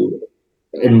to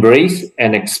embrace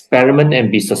and experiment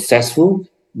and be successful,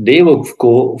 they will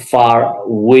go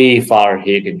way far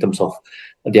ahead in terms of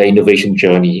their innovation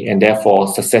journey, and therefore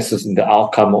successes in the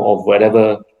outcome of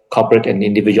whatever corporate and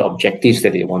individual objectives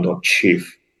that they want to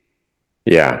achieve.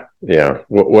 Yeah.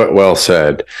 Well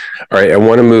said. All right, I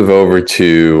want to move over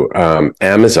to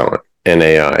Amazon and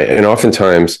AI, and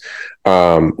oftentimes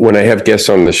when I have guests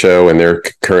on the show and they're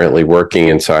currently working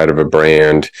inside of a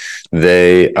brand,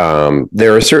 there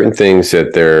are certain things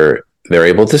that they're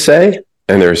able to say,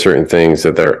 and there are certain things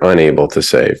that they're unable to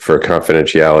say for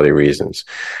confidentiality reasons.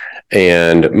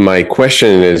 And my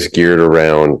question is geared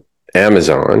around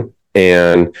Amazon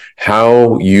and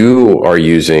how you are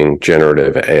using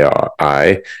generative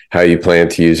AI, how you plan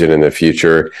to use it in the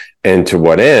future, and to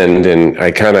what end. And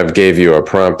I kind of gave you a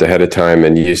prompt ahead of time,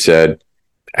 and you said,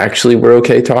 actually, we're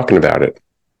okay talking about it.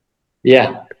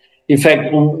 Yeah. In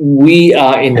fact, we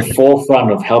are in the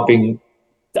forefront of helping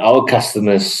our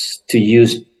customers to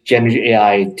use generative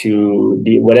AI to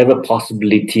whatever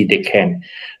possibility they can.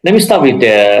 Let me start with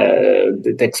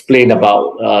to explain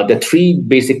about the three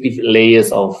basic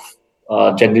layers of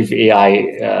generative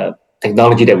AI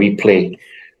technology that we play.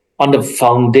 On the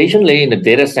foundation layer in the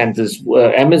data centers,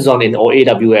 Amazon or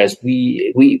AWS,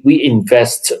 we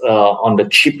invest on the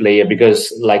chip layer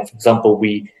because, like for example,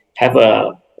 we have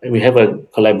a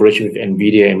collaboration with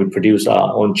NVIDIA, and we produce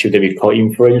our own chip that we call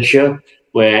Inferentia,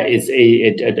 where it's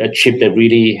a chip that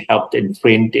really helped in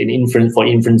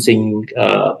inferencing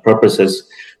purposes.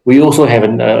 We also have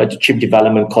a chip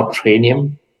development called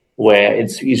Trainium, where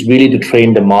it's really to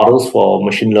train the models for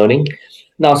machine learning.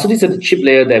 Now, so this is the chip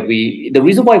layer the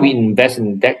reason why we invest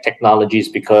in that technology is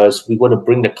because we want to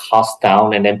bring the cost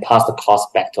down and then pass the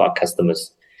cost back to our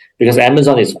customers. Because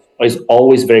Amazon is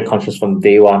always very conscious from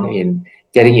day one in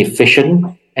getting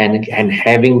efficient and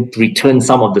having return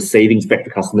some of the savings back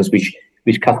to customers,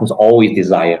 which customers always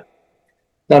desire.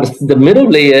 Now, the middle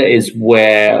layer is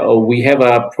where we have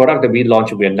a product that we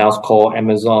launched, we announced, called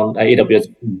Amazon AWS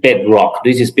Bedrock.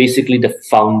 This is basically the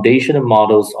foundational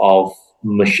models of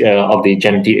the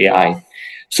generative AI.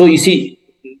 So you see,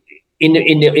 in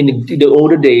the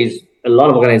older days, a lot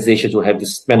of organizations will have to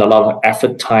spend a lot of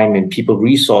effort, time, and people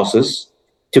resources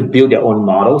to build their own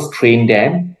models, train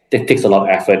them. That takes a lot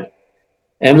of effort.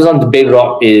 Amazon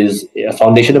Bedrock is a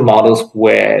foundation of models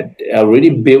where really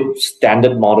built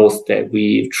standard models that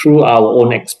we, through our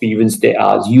own experience, they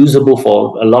are usable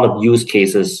for a lot of use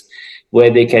cases, where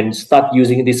they can start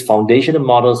using these foundational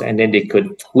models and then they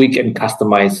could tweak and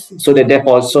customize, so that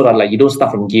therefore sort of like you don't start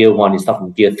from gear 1, you start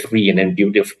from gear 3 and then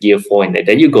build gear 4, and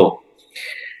there you go.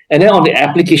 And then on the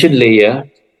application layer,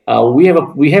 we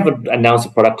have announced a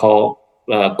product called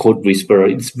Code Whisperer.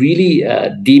 It's really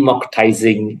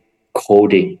democratizing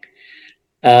coding.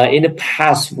 In the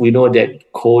past, we know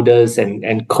that coders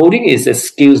and coding is a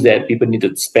skills that people need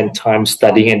to spend time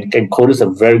studying, and coders are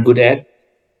very good at.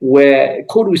 Where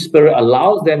Code Whisperer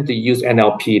allows them to use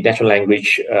NLP, natural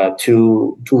language,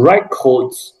 to write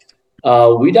codes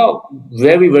without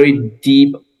very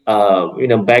deep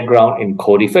background in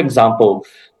coding. For example,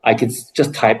 I could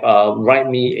just type write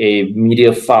me a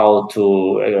media file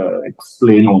to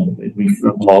explain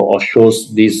or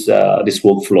shows this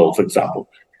workflow, for example,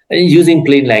 and using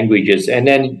plain languages. And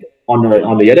then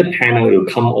on the other panel will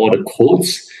come all the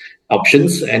codes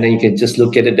options, and then you can just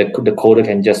look at it. The coder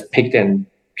can just pick and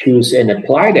choose and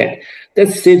apply that. That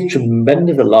saves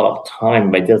tremendous a lot of time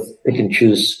by just pick and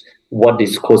choose what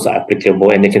these codes are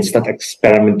applicable, and they can start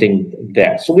experimenting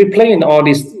there. So we play in all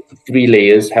these three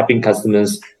layers, helping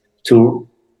customers to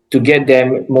get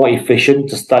them more efficient,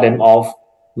 to start them off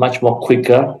much more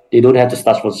quicker. They don't have to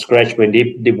start from scratch. When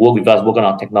they work with us, work on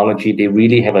our technology, they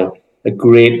really have a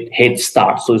great head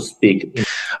start, so to speak.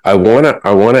 I wanna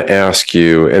ask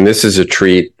you, and this is a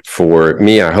treat for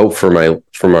me, I hope for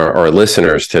our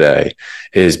listeners today,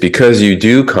 is because you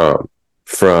do come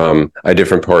from a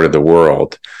different part of the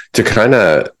world to kind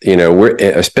of, we're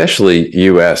especially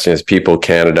US, as people,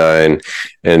 Canada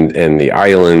and the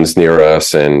islands near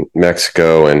us and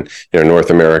Mexico and North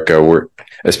America, we're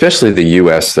especially the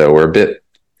US though, we're a bit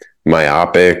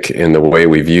myopic in the way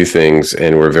we view things,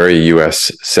 and we're very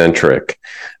US centric.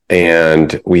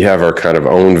 And we have our kind of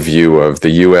own view of the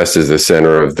U.S. as the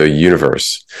center of the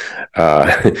universe.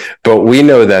 But we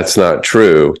know that's not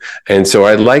true. And so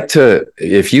I'd like to,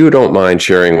 if you don't mind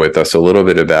sharing with us a little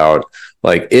bit about,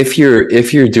 like, if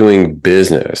you're doing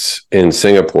business in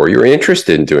Singapore, you're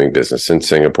interested in doing business in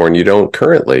Singapore and you don't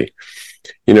currently,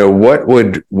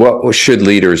 what should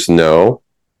leaders know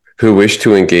who wish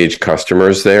to engage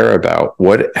customers there about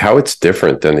how it's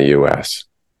different than the U.S.?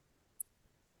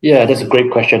 Yeah, that's a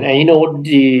great question. And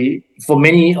for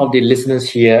many of the listeners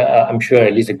here, I'm sure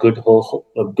at least a good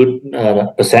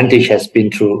percentage has been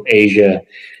through Asia,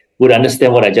 would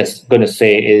understand what I just going to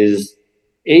say is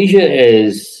Asia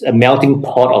is a melting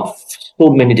pot of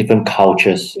so many different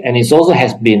cultures, and it also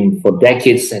has been for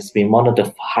decades one of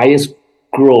the highest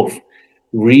growth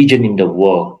region in the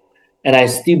world. And I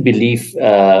still believe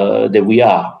that we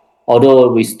are.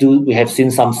 Although we have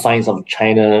seen some signs of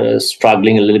China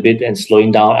struggling a little bit and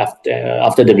slowing down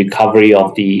after the recovery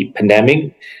of the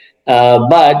pandemic.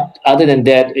 But other than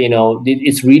that,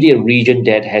 it's really a region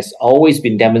that has always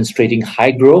been demonstrating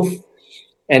high growth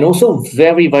and also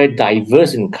very, very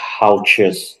diverse in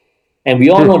cultures. And we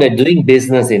all know that doing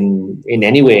business in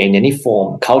any way, in any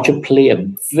form, culture play a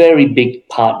very big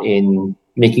part in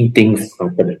making things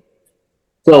confident.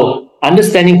 So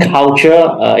understanding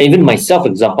culture, even myself, for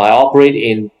example, I operate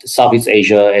in Southeast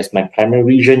Asia as my primary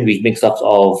region, which makes up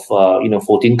of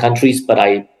 14 countries, but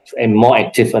I am more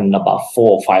active in about 4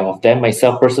 or 5 of them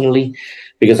myself personally,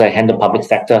 because I handle public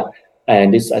sector,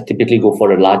 and I typically go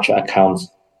for the larger accounts.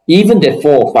 Even the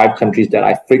 4 or 5 countries that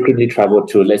I frequently travel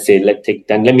to, let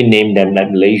me name them,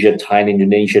 like Malaysia, Thailand,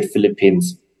 Indonesia,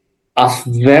 Philippines, are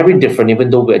very different, even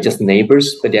though we're just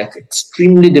neighbors, but they're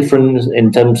extremely different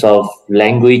in terms of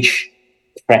language,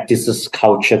 practices,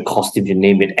 culture, costume, you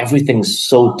name it. Everything's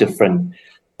so different.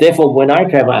 Therefore, when I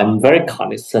travel, I'm very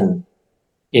cognizant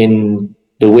in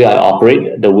the way I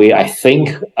operate, the way I think,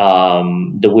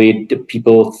 the way the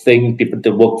people think, the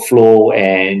workflow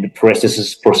and the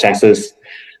processes.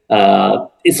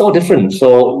 It's all different.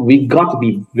 So we got to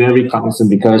be very cognizant,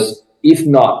 because if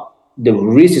not, the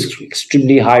risk is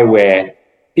extremely high where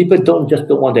people don't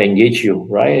want to engage you,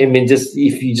 right? I mean, just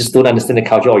if you just don't understand the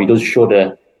culture, or you don't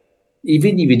show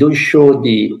even if you don't show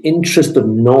the interest to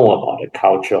know about the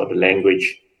culture or the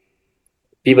language,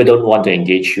 people don't want to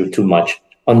engage you too much.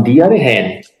 On the other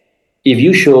hand, if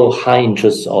you show high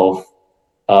interest of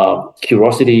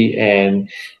curiosity, and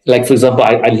like, for example,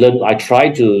 I try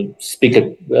to speak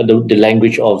the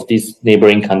language of these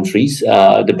neighboring countries,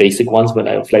 the basic ones. When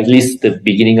at least the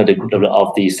beginning of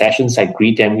the sessions, I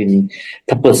greet them in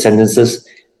a couple of sentences,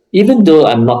 even though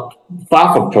I'm not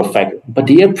far from perfect, but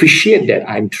they appreciate that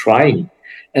I'm trying,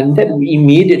 and that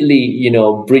immediately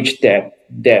bridge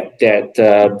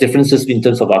that differences in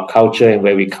terms of our culture and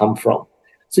where we come from.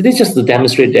 So this just to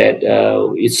demonstrate that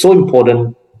it's so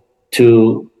important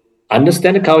to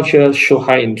understand the culture, show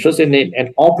high interest in it,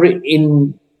 and operate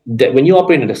in that. When you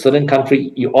operate in a certain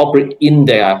country, you operate in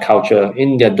their culture,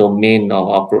 in their domain of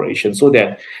operation, so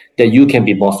that you can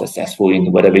be more successful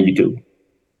in whatever you do.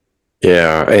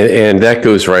 Yeah, and that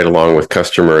goes right along with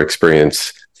customer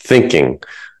experience thinking.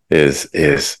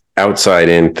 Is outside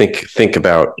in. Think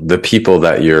about the people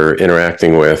that you're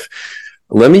interacting with.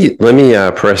 Let me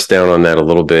press down on that a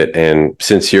little bit. And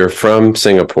since you're from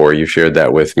Singapore, you shared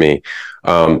that with me.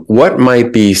 What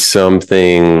might be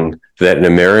something that an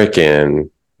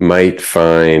American might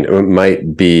find or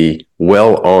might be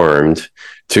well armed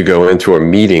to go into a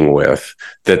meeting with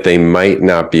that they might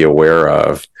not be aware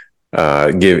of,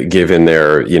 given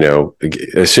their,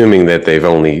 assuming that they've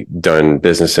only done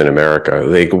business in America.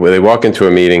 They walk into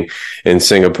a meeting in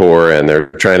Singapore and they're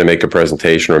trying to make a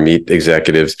presentation or meet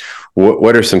executives.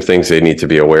 What are some things they need to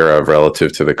be aware of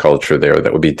relative to the culture there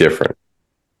that would be different?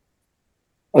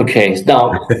 Okay,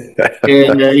 now,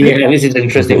 this is an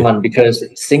interesting one because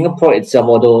Singapore itself,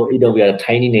 although we are a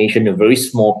tiny nation, a very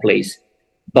small place,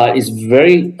 but it's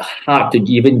very hard to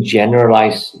even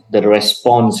generalize the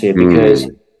response here because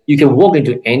you can walk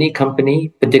into any company,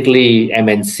 particularly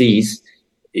MNCs,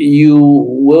 you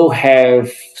will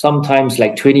have sometimes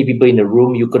like 20 people in the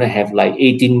room. You're going to have like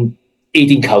 18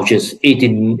 cultures,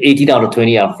 18 out of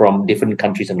 20 are from different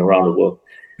countries and around the world.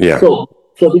 Yeah. So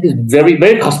it is very,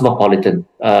 very cosmopolitan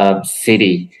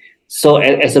city. So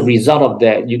as a result of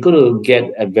that, you're going to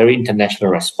get a very international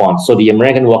response. So the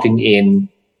American walking in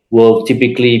will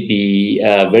typically be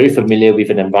very familiar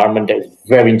with an environment that's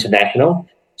very international.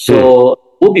 So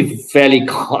we'll be fairly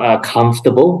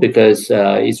comfortable because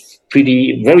it's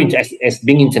as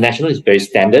being international is very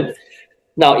standard.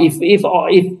 Now, if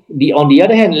on the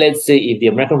other hand, let's say if the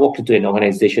American walked into an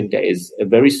organization that is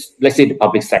let's say the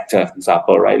public sector, for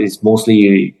example, right, it's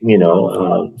mostly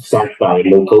staffed by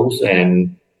locals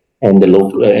and the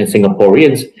local and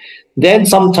Singaporeans. Then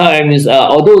sometimes,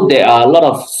 although there are a lot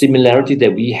of similarities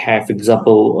that we have, for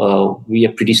example, we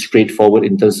are pretty straightforward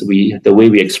in terms of the way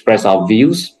we express our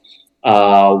views.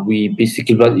 We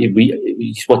basically,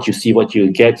 what you see, what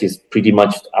you get is pretty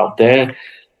much out there.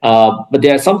 But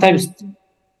there are sometimes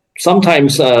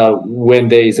when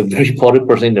there is a very important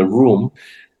person in the room,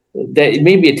 there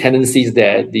may be a tendency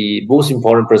that the most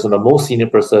important person, the most senior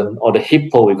person, or the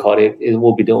hippo, we call it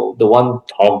will be the one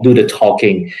do the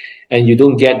talking, and you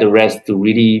don't get the rest to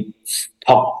really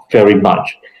talk very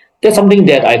much. That's something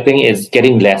that I think is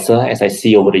getting lesser as I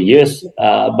see over the years,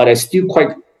 but it's still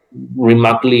quite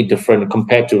remarkably different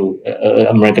compared to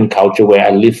American culture, where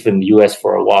I lived in the US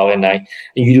for a while, and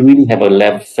you really have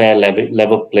a fair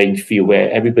level playing field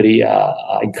where everybody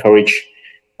are encouraged.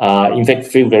 In fact,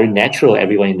 feel very natural,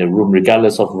 everyone in the room,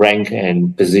 regardless of rank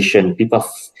and position. People,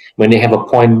 when they have a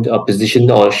point or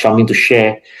position or something to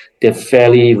share, they're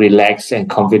fairly relaxed and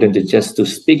confident to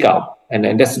speak out.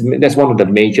 And that's one of the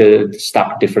major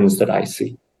stark difference that I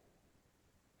see.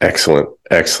 Excellent.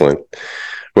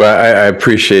 Well, I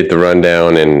appreciate the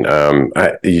rundown, and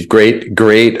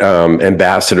great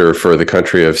ambassador for the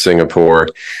country of Singapore.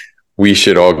 We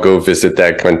should all go visit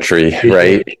that country,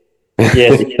 right?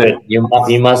 Yes,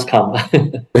 you must come.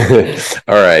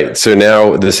 All right. So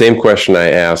now the same question I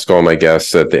ask all my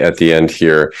guests at the end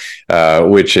here,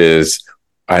 which is,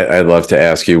 I'd love to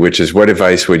ask you, which is, what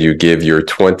advice would you give your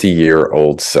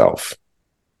 20-year-old self?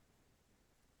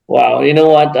 Wow, you know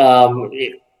what?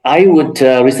 I would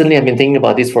recently have been thinking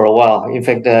about this for a while. In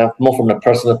fact, more from the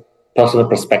personal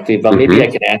perspective, but maybe I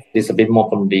can add this a bit more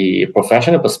from the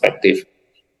professional perspective.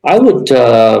 I would,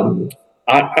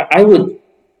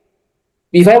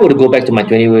 if I were to go back to my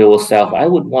 20-year-old self, I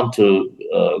would want to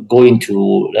go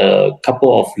into a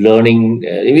couple of learning.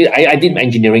 I did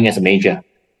engineering as a major.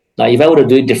 Now, if I were to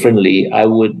do it differently, I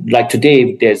would, like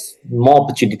today, there's more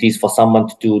opportunities for someone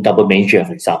to do double major,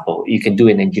 for example. You can do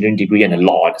an engineering degree and a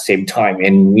law at the same time,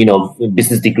 and,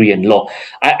 business degree and law.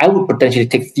 I would potentially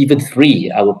take even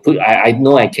 3. I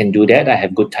know I can do that. I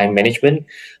have good time management.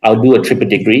 I'll do a triple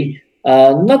degree.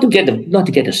 Not to get the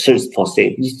cert for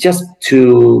say, it's just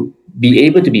to be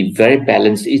able to be very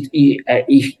balanced,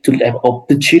 to have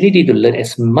opportunity to learn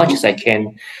as much as I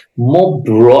can, more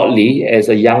broadly as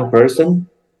a young person.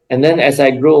 And then as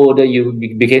I grow older, you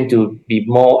begin to be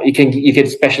more, you can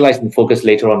specialize and focus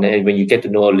later on when you get to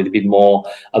know a little bit more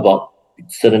about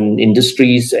certain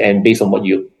industries, and based on what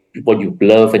you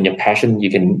love and your passion,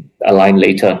 you can align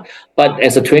later. But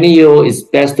as a 20-year-old, it's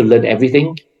best to learn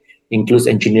everything, includes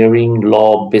engineering,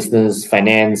 law, business,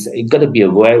 finance. You've got to be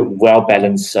a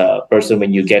well-balanced person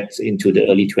when you get into the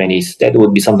early 20s. That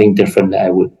would be something different that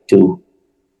I would do.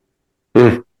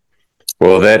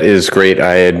 Well, that is great.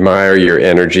 I admire your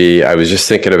energy. I was just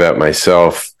thinking about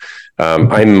myself.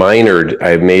 I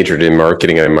majored in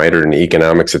marketing. I minored in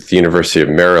economics at the University of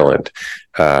Maryland,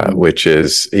 which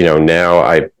is, now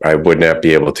I would not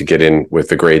be able to get in with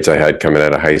the grades I had coming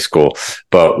out of high school.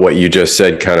 But what you just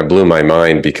said kind of blew my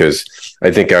mind, because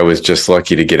I think I was just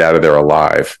lucky to get out of there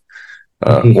alive.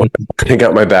 when I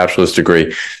got my bachelor's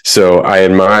degree. So I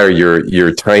admire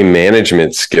your time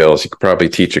management skills. You could probably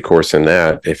teach a course in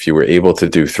that if you were able to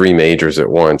do 3 majors at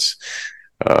once.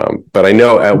 But I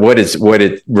know what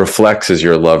it reflects is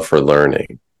your love for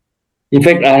learning. In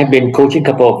fact, I have been coaching a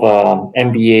couple of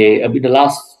MBA. In the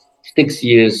last 6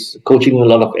 years, coaching a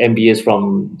lot of MBAs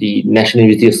from the National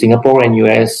University of Singapore and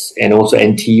US, and also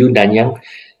NTU, Nanyang.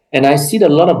 And I see a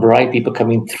lot of bright people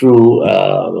coming through,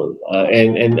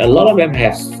 and a lot of them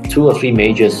have 2 or 3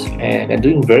 majors and are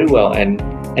doing very well. And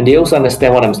they also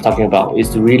understand what I'm talking about, is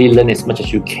to really learn as much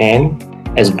as you can,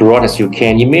 as broad as you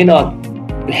can. You may not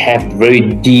have very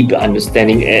deep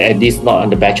understanding, at least not on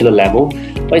the bachelor level,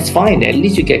 but it's fine. At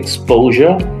least you get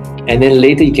exposure, and then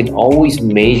later you can always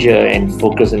measure and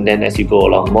focus, and then as you go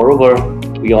along. Moreover,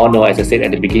 we all know, as I said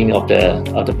at the beginning of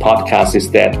the podcast,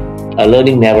 is that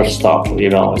learning never stops.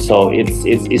 So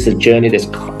it's a journey that's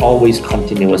always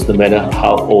continuous, no matter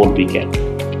how old we get.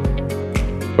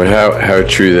 But how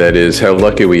true that is. How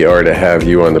lucky we are to have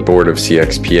you on the board of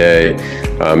CXPA,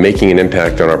 making an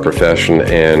impact on our profession,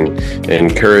 and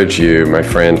encourage you, my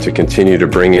friend, to continue to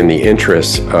bring in the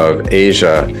interests of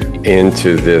Asia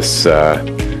into this.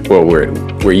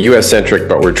 We're U.S.-centric,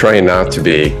 but we're trying not to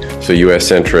be. So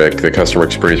U.S.-centric, the Customer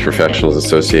Experience Professionals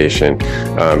Association,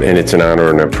 and it's an honor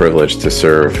and a privilege to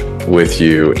serve with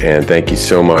you. And thank you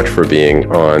so much for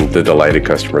being on the Delighted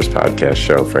Customers podcast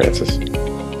show, Francis.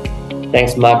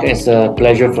 Thanks, Mark. It's a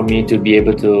pleasure for me to be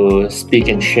able to speak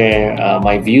and share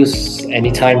my views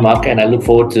anytime, Mark. And I look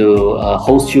forward to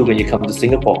host you when you come to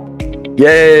Singapore.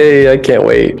 Yay! I can't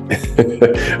wait.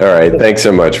 All right. Thanks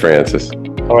so much, Francis.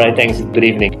 All right. Thanks. Good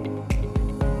evening.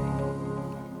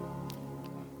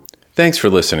 Thanks for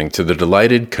listening to the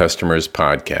Delighted Customers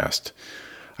podcast.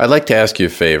 I'd like to ask you a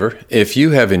favor. If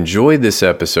you have enjoyed this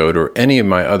episode or any of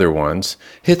my other ones,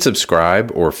 hit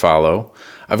subscribe or follow.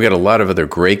 I've got a lot of other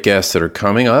great guests that are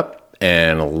coming up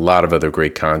and a lot of other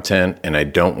great content, and I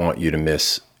don't want you to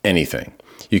miss anything.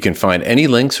 You can find any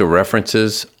links or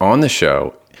references on the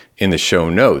show in the show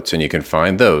notes, and you can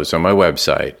find those on my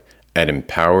website at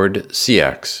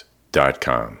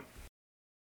empoweredcx.com.